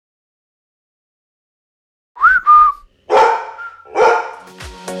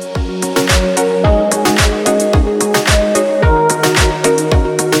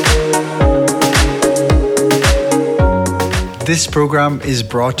This program is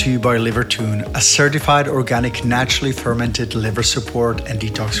brought to you by Livertune, a certified organic naturally fermented liver support and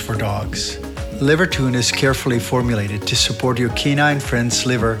detox for dogs. Livertune is carefully formulated to support your canine friend's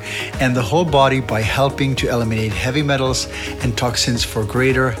liver and the whole body by helping to eliminate heavy metals and toxins for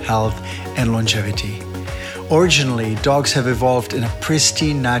greater health and longevity. Originally, dogs have evolved in a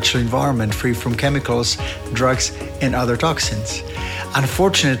pristine natural environment free from chemicals, drugs, and other toxins.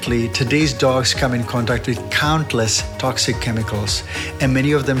 Unfortunately, today's dogs come in contact with countless toxic chemicals, and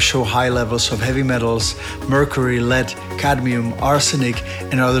many of them show high levels of heavy metals, mercury, lead, cadmium, arsenic,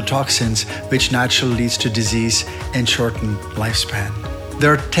 and other toxins, which naturally leads to disease and shortened lifespan.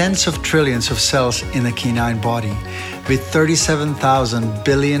 There are tens of trillions of cells in the canine body, with 37,000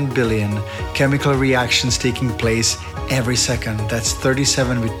 billion chemical reactions taking place every second. That's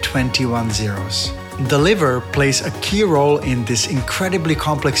 37 with 21 zeros. The liver plays a key role in this incredibly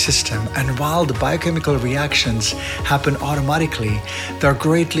complex system, and while the biochemical reactions happen automatically, they are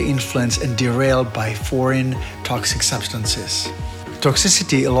greatly influenced and derailed by foreign toxic substances.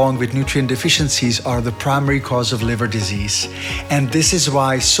 Toxicity along with nutrient deficiencies are the primary cause of liver disease, and this is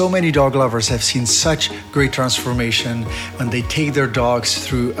why so many dog lovers have seen such great transformation when they take their dogs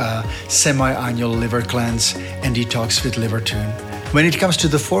through a semi-annual liver cleanse and detox with Livertune. When it comes to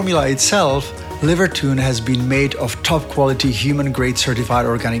the formula itself, Livertune has been made of top quality human grade certified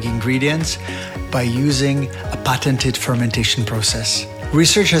organic ingredients by using a patented fermentation process.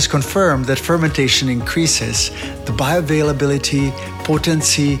 Research has confirmed that fermentation increases the bioavailability,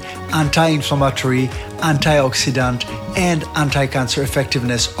 potency, anti-inflammatory, antioxidant, and anti-cancer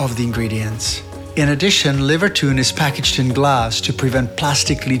effectiveness of the ingredients. In addition, Livertune is packaged in glass to prevent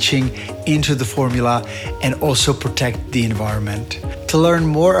plastic leaching into the formula and also protect the environment. To learn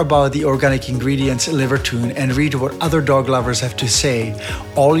more about the organic ingredients in Livertune and read what other dog lovers have to say,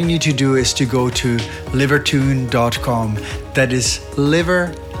 all you need to do is to go to livertune.com. That is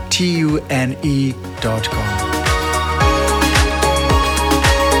livertune.com.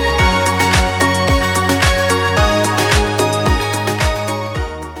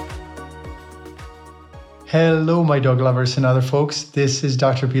 Hello, my dog lovers and other folks. This is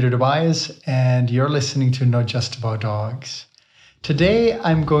Dr. Peter Tobias, and you're listening to Not Just About Dogs. Today,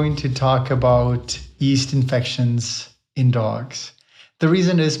 I'm going to talk about yeast infections in dogs. The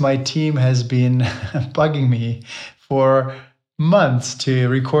reason is my team has been bugging me for months to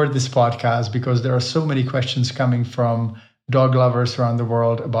record this podcast because there are so many questions coming from dog lovers around the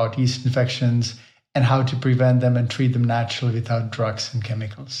world about yeast infections and how to prevent them and treat them naturally without drugs and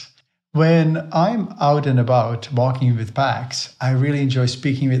chemicals. When I'm out and about walking with packs, I really enjoy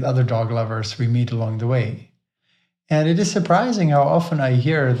speaking with other dog lovers we meet along the way. And it is surprising how often I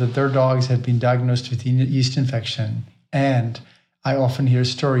hear that their dogs have been diagnosed with yeast infection. And I often hear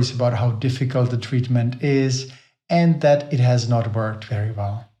stories about how difficult the treatment is and that it has not worked very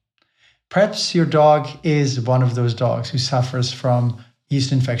well. Perhaps your dog is one of those dogs who suffers from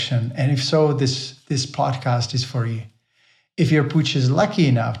yeast infection. And if so, this podcast is for you. If your pooch is lucky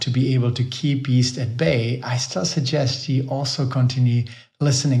enough to be able to keep yeast at bay, I still suggest you also continue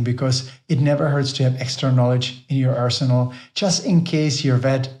listening because it never hurts to have extra knowledge in your arsenal, just in case your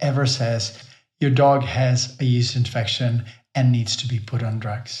vet ever says your dog has a yeast infection and needs to be put on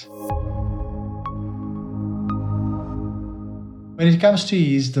drugs. When it comes to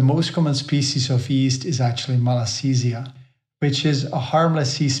yeast, the most common species of yeast is actually Malassezia, which is a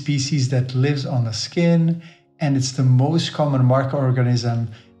harmless yeast species that lives on the skin, and it's the most common microorganism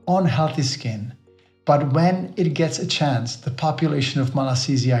on healthy skin. But when it gets a chance, the population of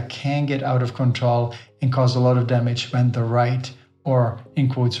Malassezia can get out of control and cause a lot of damage when the right, or in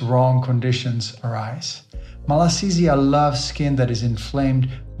quotes, wrong conditions arise. Malassezia loves skin that is inflamed,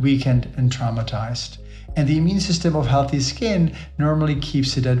 weakened, and traumatized. And the immune system of healthy skin normally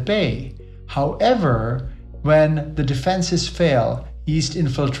keeps it at bay. However, when the defenses fail, yeast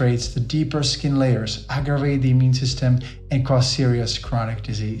infiltrates the deeper skin layers, aggravate the immune system, and cause serious chronic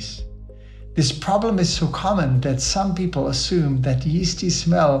disease. This problem is so common that some people assume that yeasty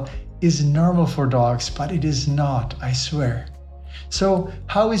smell is normal for dogs, but it is not, I swear. So,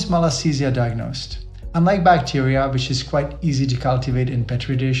 how is Malassezia diagnosed? Unlike bacteria, which is quite easy to cultivate in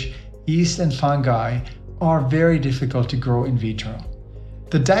petri dish, yeast and fungi are very difficult to grow in vitro.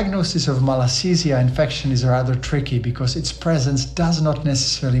 The diagnosis of Malassezia infection is rather tricky because its presence does not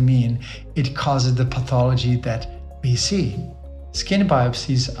necessarily mean it causes the pathology that we see. Skin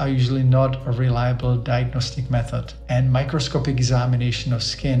biopsies are usually not a reliable diagnostic method, and microscopic examination of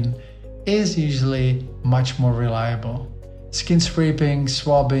skin is usually much more reliable. Skin scraping,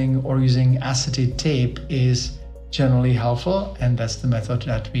 swabbing, or using acetate tape is generally helpful, and that's the method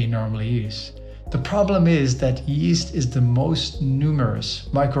that we normally use. The problem is that yeast is the most numerous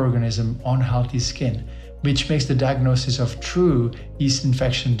microorganism on healthy skin, which makes the diagnosis of true yeast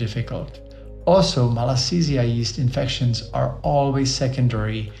infection difficult. Also, Malassezia yeast infections are always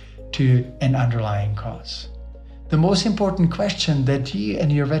secondary to an underlying cause. The most important question that you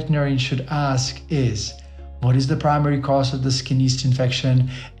and your veterinarian should ask is, what is the primary cause of the skin yeast infection,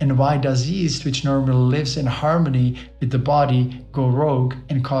 and why does yeast, which normally lives in harmony with the body, go rogue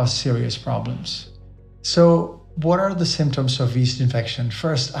and cause serious problems? So, what are the symptoms of yeast infection?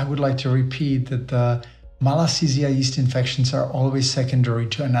 First, I would like to repeat that the Malassezia yeast infections are always secondary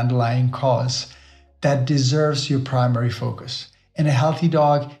to an underlying cause that deserves your primary focus. In a healthy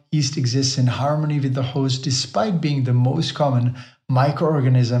dog, yeast exists in harmony with the host despite being the most common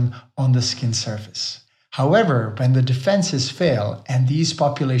microorganism on the skin surface. However, when the defenses fail and the yeast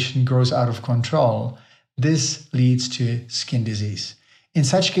population grows out of control, this leads to skin disease. In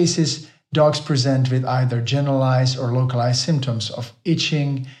such cases, dogs present with either generalized or localized symptoms of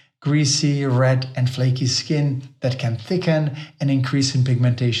itching, greasy, red, and flaky skin that can thicken and increase in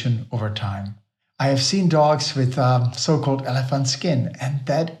pigmentation over time. I have seen dogs with so-called elephant skin, and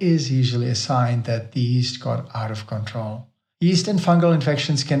that is usually a sign that the yeast got out of control. Yeast and fungal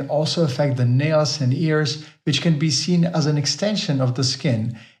infections can also affect the nails and ears, which can be seen as an extension of the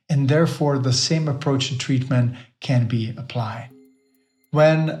skin, and therefore the same approach to treatment can be applied.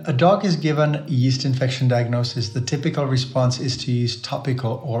 When a dog is given a yeast infection diagnosis, the typical response is to use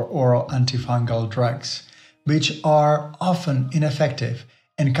topical or oral antifungal drugs, which are often ineffective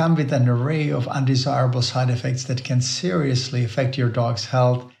and come with an array of undesirable side effects that can seriously affect your dog's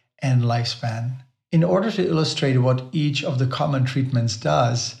health and lifespan. In order to illustrate what each of the common treatments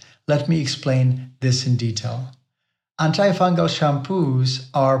does, let me explain this in detail. Antifungal shampoos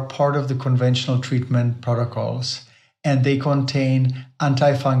are part of the conventional treatment protocols, and they contain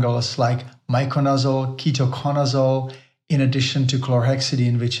antifungals like miconazole, ketoconazole, in addition to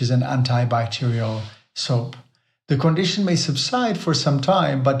chlorhexidine, which is an antibacterial soap. The condition may subside for some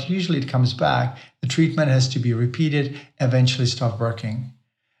time, but usually it comes back. The treatment has to be repeated, eventually stop working.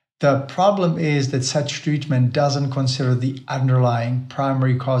 The problem is that such treatment doesn't consider the underlying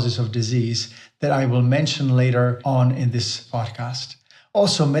primary causes of disease that I will mention later on in this podcast.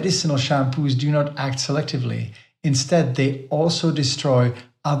 Also, medicinal shampoos do not act selectively. Instead, they also destroy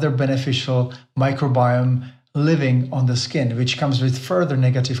other beneficial microbiome living on the skin, which comes with further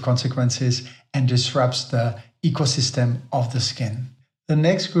negative consequences and disrupts the ecosystem of the skin. The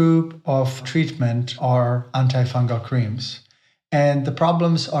next group of treatment are antifungal creams. And the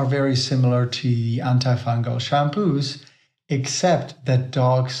problems are very similar to the antifungal shampoos, except that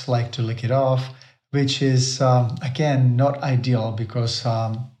dogs like to lick it off, which is, again, not ideal because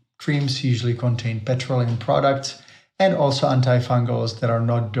creams usually contain petroleum products and also antifungals that are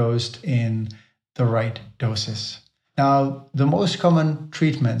not dosed in the right doses. Now, the most common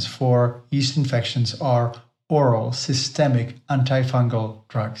treatments for yeast infections are oral systemic antifungal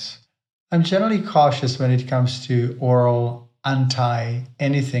drugs. I'm generally cautious when it comes to oral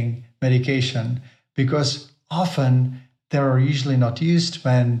anti-anything medication because often they are usually not used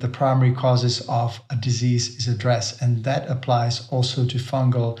when the primary causes of a disease is addressed, and that applies also to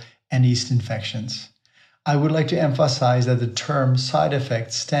fungal and yeast infections. I would like to emphasize that the term side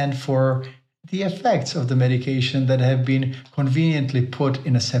effects stand for the effects of the medication that have been conveniently put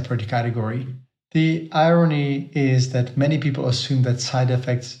in a separate category. The irony is that many people assume that side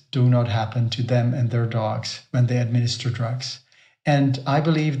effects do not happen to them and their dogs when they administer drugs. And I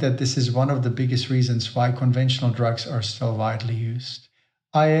believe that this is one of the biggest reasons why conventional drugs are still widely used.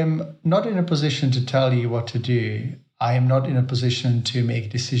 I am not in a position to tell you what to do. I am not in a position to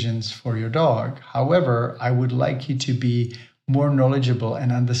make decisions for your dog. However, I would like you to be more knowledgeable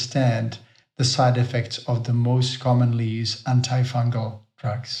and understand the side effects of the most commonly used antifungal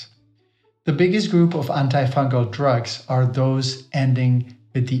drugs. The biggest group of antifungal drugs are those ending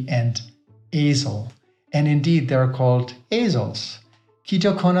with the end azole, and indeed they're called azoles.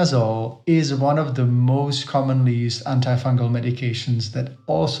 Ketoconazole is one of the most commonly used antifungal medications that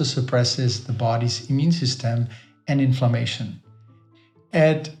also suppresses the body's immune system and inflammation.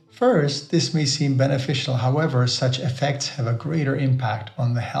 At first, this may seem beneficial. However, such effects have a greater impact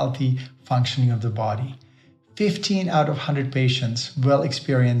on the healthy functioning of the body. 15 out of 100 patients will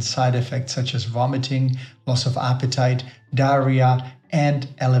experience side effects such as vomiting, loss of appetite, diarrhea, and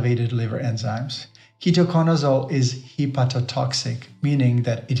elevated liver enzymes. Ketoconazole is hepatotoxic, meaning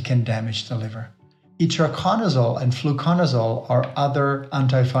that it can damage the liver. Itraconazole and fluconazole are other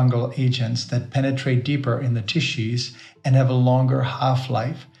antifungal agents that penetrate deeper in the tissues and have a longer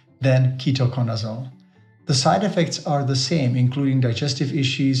half-life than ketoconazole. The side effects are the same, including digestive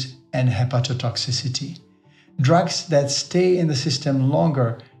issues, and hepatotoxicity. Drugs that stay in the system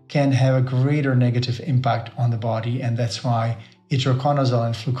longer can have a greater negative impact on the body, and that's why itraconazole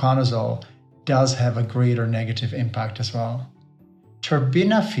and fluconazole does have a greater negative impact as well.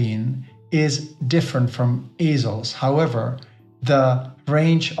 Terbinafine is different from azoles. However, the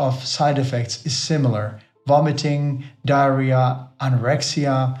range of side effects is similar: vomiting, diarrhea,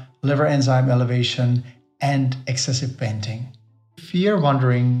 anorexia, liver enzyme elevation, and excessive panting. If you're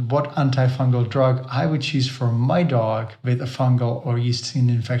wondering what antifungal drug I would choose for my dog with a fungal or yeast skin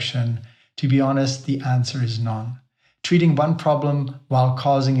infection, to be honest, the answer is none. Treating one problem while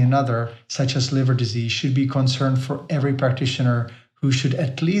causing another, such as liver disease, should be concern for every practitioner, who should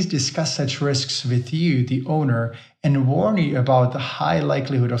at least discuss such risks with you, the owner, and warn you about the high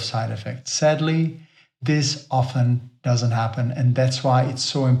likelihood of side effects. Sadly, this often doesn't happen, and that's why it's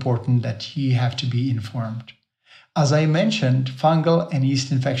so important that you have to be informed. As I mentioned, fungal and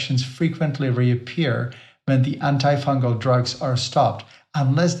yeast infections frequently reappear when the antifungal drugs are stopped,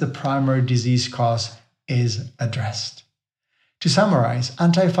 unless the primary disease cause is addressed. To summarize,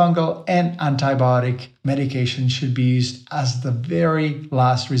 antifungal and antibiotic medication should be used as the very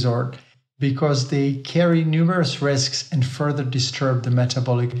last resort because they carry numerous risks and further disturb the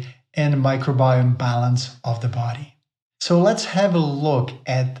metabolic and microbiome balance of the body. So let's have a look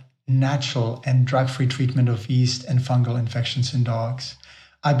at natural and drug-free treatment of yeast and fungal infections in dogs.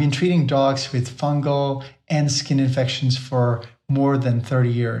 I've been treating dogs with fungal and skin infections for more than 30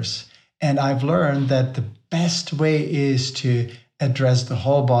 years, and I've learned that the best way is to address the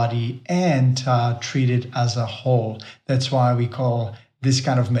whole body and treat it as a whole. That's why we call this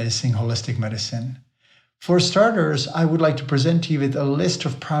kind of medicine holistic medicine. For starters, I would like to present to you with a list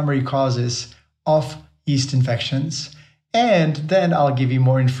of primary causes of yeast infections, and then I'll give you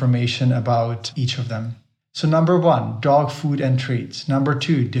more information about each of them. So number 1, dog food and treats. Number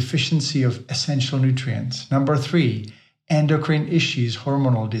 2, deficiency of essential nutrients. Number 3, endocrine issues,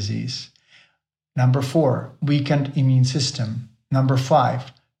 hormonal disease. Number 4, weakened immune system. Number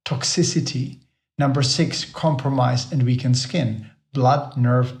 5, toxicity. Number 6, compromised and weakened skin, blood,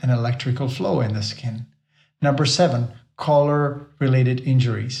 nerve, and electrical flow in the skin. Number 7, collar-related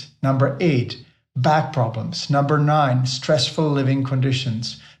injuries. Number 8, back problems. Number 9, stressful living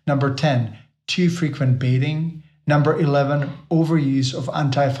conditions. Number 10, too frequent bathing. Number 11, overuse of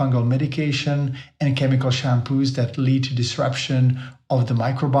antifungal medication and chemical shampoos that lead to disruption of the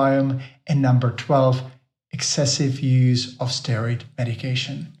microbiome. And number 12, excessive use of steroid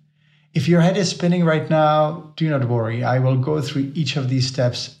medication. If your head is spinning right now, do not worry. I will go through each of these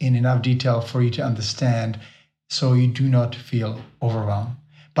steps in enough detail for you to understand so you do not feel overwhelmed.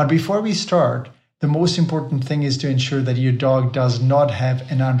 But before we start, the most important thing is to ensure that your dog does not have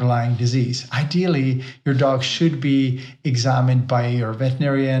an underlying disease. Ideally, your dog should be examined by your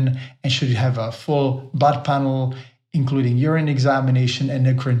veterinarian and should have a full blood panel, including urine examination and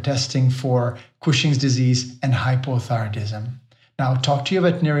endocrine testing for Cushing's disease and hypothyroidism. Now, talk to your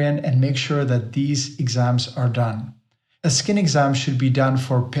veterinarian and make sure that these exams are done. A skin exam should be done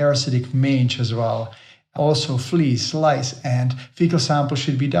for parasitic mange as well. Also, fleas, lice, and fecal samples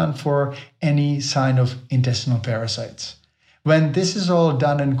should be done for any sign of intestinal parasites. When this is all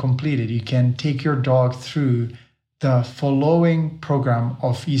done and completed, you can take your dog through the following program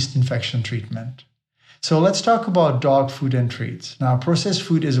of yeast infection treatment. So let's talk about dog food and treats. Now, processed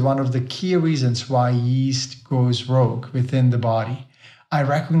food is one of the key reasons why yeast goes rogue within the body. I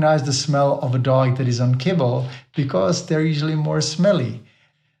recognize the smell of a dog that is on kibble because they're usually more smelly.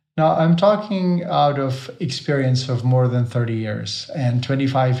 Now, I'm talking out of experience of more than 30 years and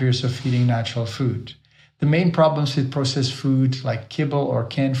 25 years of eating natural food. The main problems with processed food like kibble or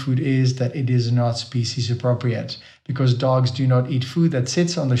canned food is that it is not species appropriate because dogs do not eat food that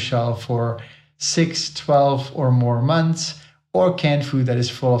sits on the shelf for 6, 12 or more months, or canned food that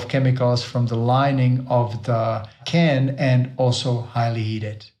is full of chemicals from the lining of the can and also highly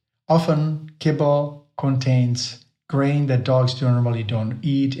heated. Often, kibble contains grain that dogs normally don't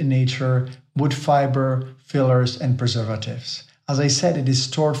eat in nature, wood fiber, fillers, and preservatives. As I said, it is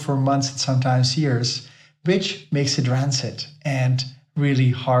stored for months and sometimes years, which makes it rancid and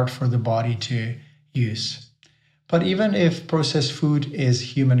really hard for the body to use. But even if processed food is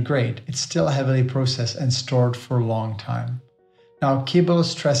human grade, it's still heavily processed and stored for a long time. Now, kibble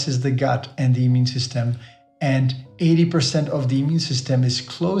stresses the gut and the immune system, and 80% of the immune system is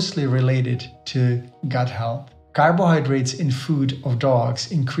closely related to gut health. Carbohydrates in food of dogs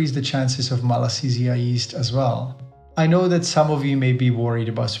increase the chances of Malassezia yeast as well. I know that some of you may be worried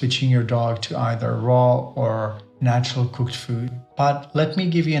about switching your dog to either raw or natural cooked food, but let me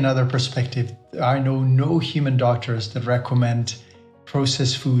give you another perspective. I know no human doctors that recommend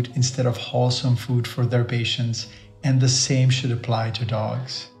processed food instead of wholesome food for their patients, and the same should apply to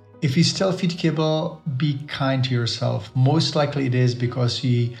dogs. If you still feed kibble, be kind to yourself. Most likely it is because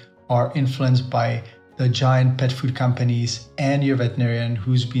you are influenced by the giant pet food companies and your veterinarian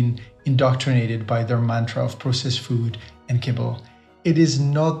who's been indoctrinated by their mantra of processed food and kibble. It is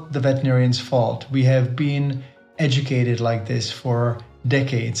not the veterinarian's fault. We have been educated like this for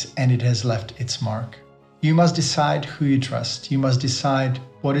decades and it has left its mark. You must decide who you trust. You must decide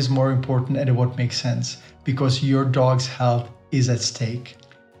what is more important and what makes sense, because your dog's health is at stake.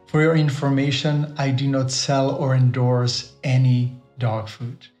 For your information, I do not sell or endorse any dog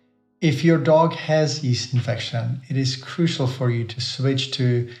food. If your dog has yeast infection, it is crucial for you to switch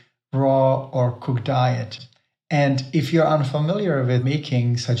to raw or cooked diet. And if you're unfamiliar with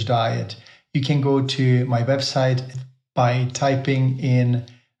making such diet, you can go to my website by typing in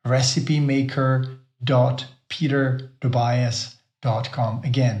recipemaker.peterdobias.com.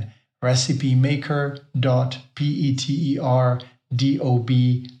 Again,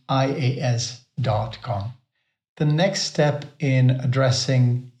 recipemaker.peterdobias.com. The next step in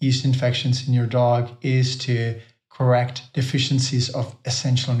addressing yeast infections in your dog is to correct deficiencies of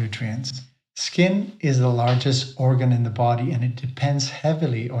essential nutrients. Skin is the largest organ in the body and it depends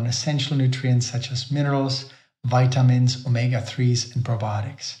heavily on essential nutrients such as minerals, vitamins, omega-3s, and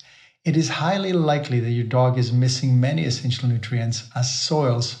probiotics. It is highly likely that your dog is missing many essential nutrients as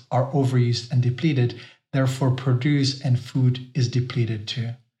soils are overused and depleted, therefore produce and food is depleted too.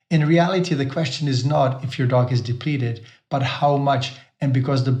 In reality, the question is not if your dog is depleted, but how much, and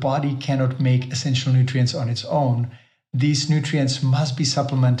because the body cannot make essential nutrients on its own, these nutrients must be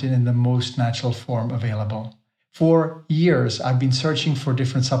supplemented in the most natural form available. For years, I've been searching for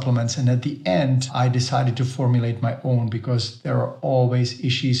different supplements, and at the end, I decided to formulate my own because there are always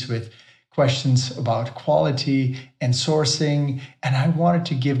issues with questions about quality and sourcing, and I wanted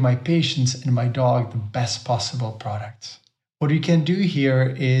to give my patients and my dog the best possible products. What you can do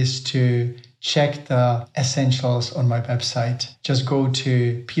here is to check the essentials on my website. Just go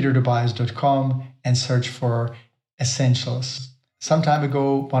to peterdobias.com and search for essentials. Some time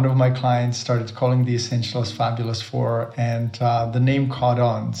ago, one of my clients started calling the essentials Fabulous 4, and the name caught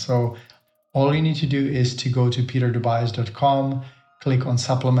on. So all you need to do is to go to peterdobias.com, click on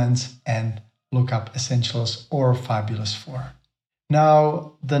supplements, and look up essentials or Fabulous 4.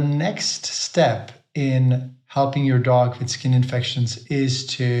 Now, the next step in helping your dog with skin infections is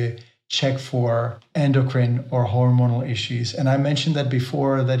to check for endocrine or hormonal issues. And I mentioned that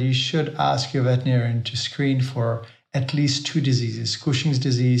before, that you should ask your veterinarian to screen for at least 2 diseases, Cushing's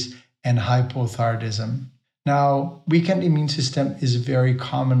disease and hypothyroidism. Now, weakened immune system is very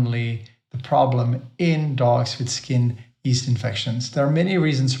commonly the problem in dogs with skin yeast infections. There are many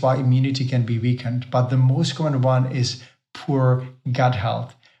reasons why immunity can be weakened, but the most common one is poor gut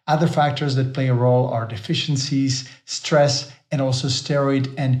health. Other factors that play a role are deficiencies, stress, and also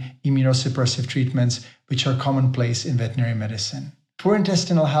steroid and immunosuppressive treatments, which are commonplace in veterinary medicine. Poor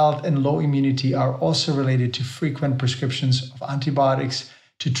intestinal health and low immunity are also related to frequent prescriptions of antibiotics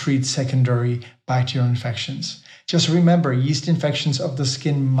to treat secondary bacterial infections. Just remember, yeast infections of the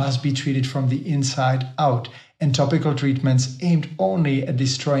skin must be treated from the inside out, and topical treatments aimed only at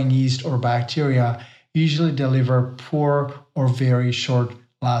destroying yeast or bacteria usually deliver poor or very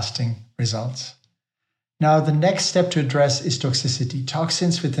short-lasting results. Now, the next step to address is toxicity.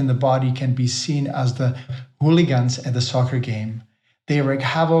 Toxins within the body can be seen as the hooligans at the soccer game. They wreak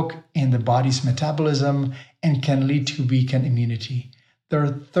havoc in the body's metabolism and can lead to weakened immunity. There are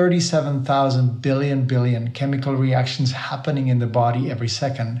 37,000 billion chemical reactions happening in the body every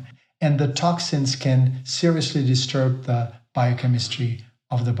second, and the toxins can seriously disturb the biochemistry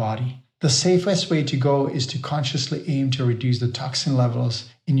of the body. The safest way to go is to consciously aim to reduce the toxin levels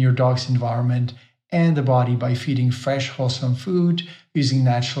in your dog's environment and the body by feeding fresh, wholesome food, using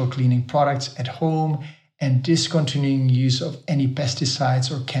natural cleaning products at home, and discontinuing use of any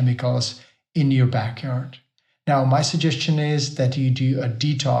pesticides or chemicals in your backyard. Now, my suggestion is that you do a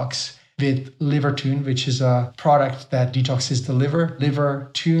detox with Livertune, which is a product that detoxes the liver,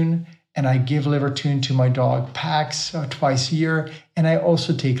 Livertune, and I give Livertune to my dog packs twice a year, and I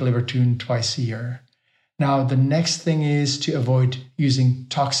also take Livertune twice a year. Now, the next thing is to avoid using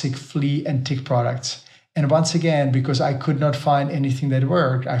toxic flea and tick products. And once again, because I could not find anything that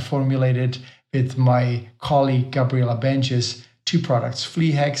worked, I formulated with my colleague Gabriela Benjes 2 products,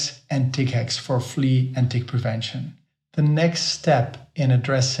 Flea Hex and Tick Hex, for flea and tick prevention. The next step in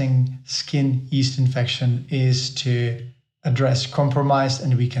addressing skin yeast infection is to address compromised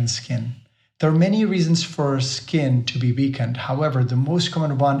and weakened skin. There are many reasons for skin to be weakened. However, the most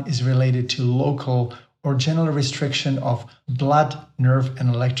common one is related to local or general restriction of blood, nerve, and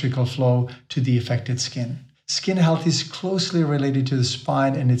electrical flow to the affected skin. Skin health is closely related to the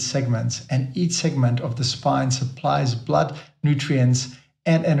spine and its segments, and each segment of the spine supplies blood, nutrients,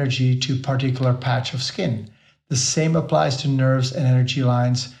 and energy to a particular patch of skin. The same applies to nerves and energy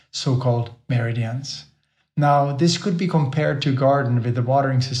lines, so-called meridians. Now, this could be compared to a garden with a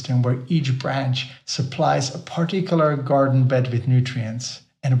watering system where each branch supplies a particular garden bed with nutrients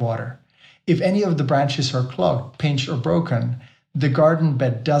and water. If any of the branches are clogged, pinched, or broken, the garden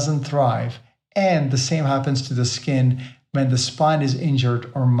bed doesn't thrive, and the same happens to the skin when the spine is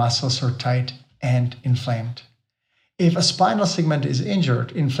injured or muscles are tight and inflamed. If a spinal segment is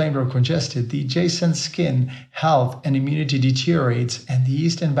injured, inflamed, or congested, the adjacent skin health and immunity deteriorates, and the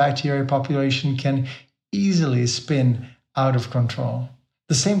yeast and bacteria population can easily spin out of control.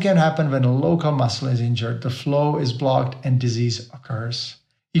 The same can happen when a local muscle is injured, the flow is blocked, and disease occurs.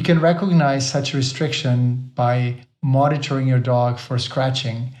 You can recognize such restriction by monitoring your dog for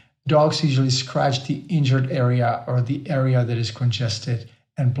scratching. Dogs usually scratch the injured area or the area that is congested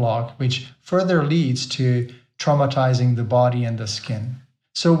and blocked, which further leads to traumatizing the body and the skin.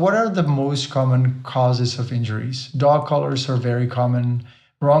 So what are the most common causes of injuries? Dog collars are very common.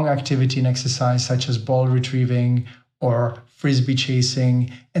 Wrong activity and exercise such as ball retrieving or frisbee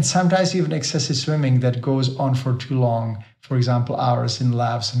chasing, and sometimes even excessive swimming that goes on for too long, for example, hours in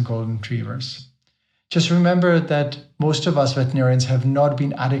labs and golden retrievers. Just remember that most of us veterinarians have not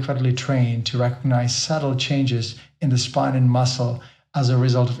been adequately trained to recognize subtle changes in the spine and muscle as a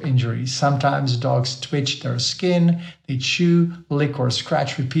result of injuries. Sometimes dogs twitch their skin, they chew, lick, or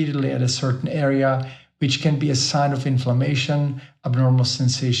scratch repeatedly at a certain area, which can be a sign of inflammation, abnormal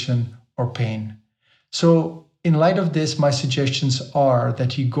sensation, or pain. So in light of this, my suggestions are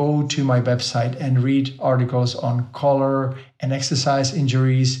that you go to my website and read articles on collar and exercise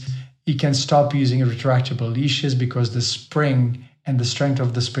injuries. You can stop using retractable leashes because the spring and the strength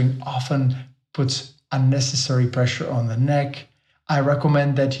of the spring often puts unnecessary pressure on the neck. I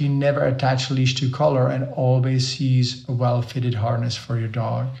recommend that you never attach a leash to collar and always use a well-fitted harness for your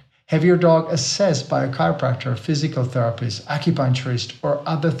dog. Have your dog assessed by a chiropractor, physical therapist, acupuncturist, or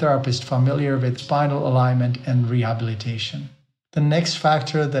other therapist familiar with spinal alignment and rehabilitation. The next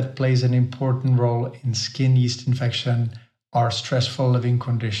factor that plays an important role in skin yeast infection are stressful living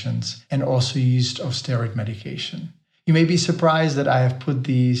conditions and also use of steroid medication. You may be surprised that I have put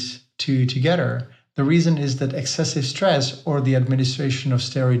these two together. The reason is that excessive stress or the administration of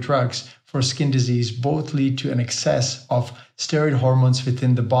steroid drugs for skin disease both lead to an excess of steroid hormones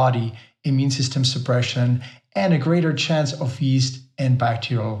within the body, immune system suppression, and a greater chance of yeast and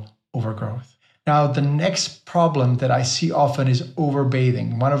bacterial overgrowth. Now, the next problem that I see often is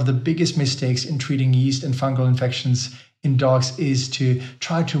overbathing. One of the biggest mistakes in treating yeast and fungal infections in dogs is to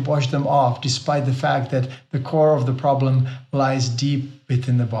try to wash them off, despite the fact that the core of the problem lies deep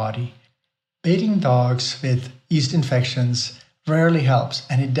within the body. Bathing dogs with yeast infections rarely helps,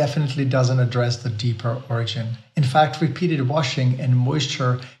 and it definitely doesn't address the deeper origin. In fact, repeated washing and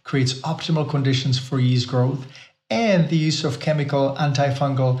moisture creates optimal conditions for yeast growth, and the use of chemical,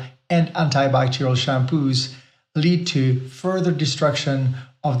 antifungal, and antibacterial shampoos lead to further destruction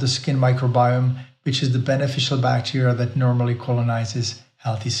of the skin microbiome, which is the beneficial bacteria that normally colonizes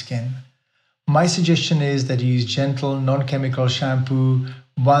healthy skin. My suggestion is that you use gentle, non-chemical shampoo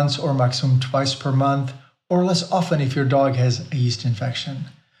once or maximum twice per month, or less often if your dog has a yeast infection.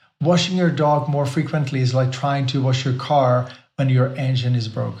 Washing your dog more frequently is like trying to wash your car when your engine is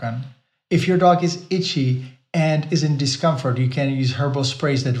broken. If your dog is itchy and is in discomfort, you can use herbal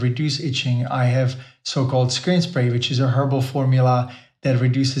sprays that reduce itching. I have so-called Screen Spray, which is a herbal formula that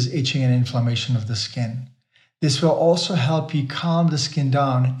reduces itching and inflammation of the skin. This will also help you calm the skin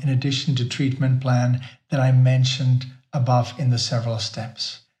down in addition to treatment plan that I mentioned above in the several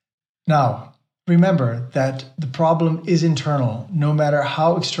steps. Now, remember that the problem is internal, no matter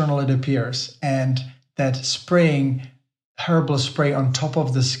how external it appears, and that spraying herbal spray on top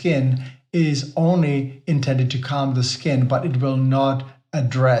of the skin is only intended to calm the skin, but it will not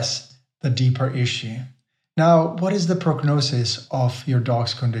address the deeper issue. Now, what is the prognosis of your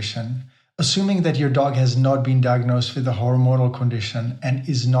dog's condition? Assuming that your dog has not been diagnosed with a hormonal condition and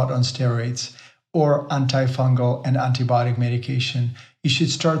is not on steroids or antifungal and antibiotic medication, you should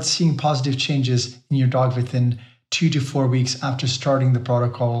start seeing positive changes in your dog within 2 to 4 weeks after starting the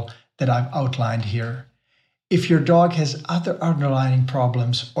protocol that I've outlined here. If your dog has other underlying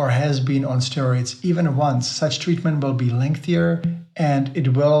problems or has been on steroids even once, such treatment will be lengthier and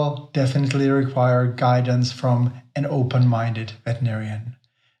it will definitely require guidance from an open-minded veterinarian.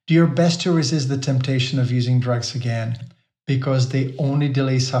 Do your best to resist the temptation of using drugs again, because they only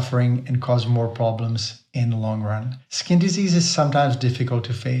delay suffering and cause more problems in the long run. Skin disease is sometimes difficult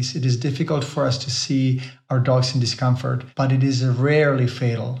to face. It is difficult for us to see our dogs in discomfort, but it is rarely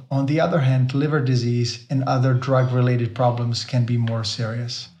fatal. On the other hand, liver disease and other drug-related problems can be more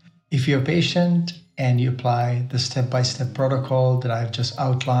serious. If you're patient and you apply the step-by-step protocol that I've just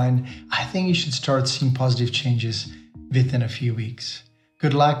outlined, I think you should start seeing positive changes within a few weeks.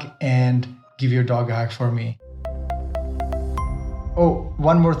 Good luck and give your dog a hug for me. Oh,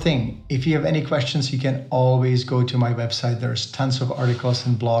 one more thing. If you have any questions, you can always go to my website. There's tons of articles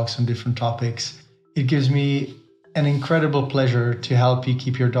and blogs on different topics. It gives me an incredible pleasure to help you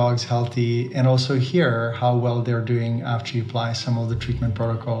keep your dogs healthy and also hear how well they're doing after you apply some of the treatment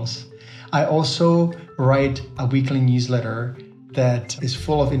protocols. I also write a weekly newsletter that is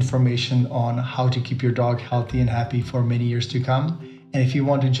full of information on how to keep your dog healthy and happy for many years to come. And if you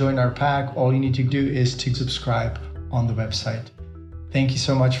want to join our pack, all you need to do is to subscribe on the website. Thank you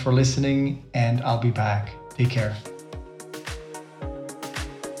so much for listening, and I'll be back. Take care.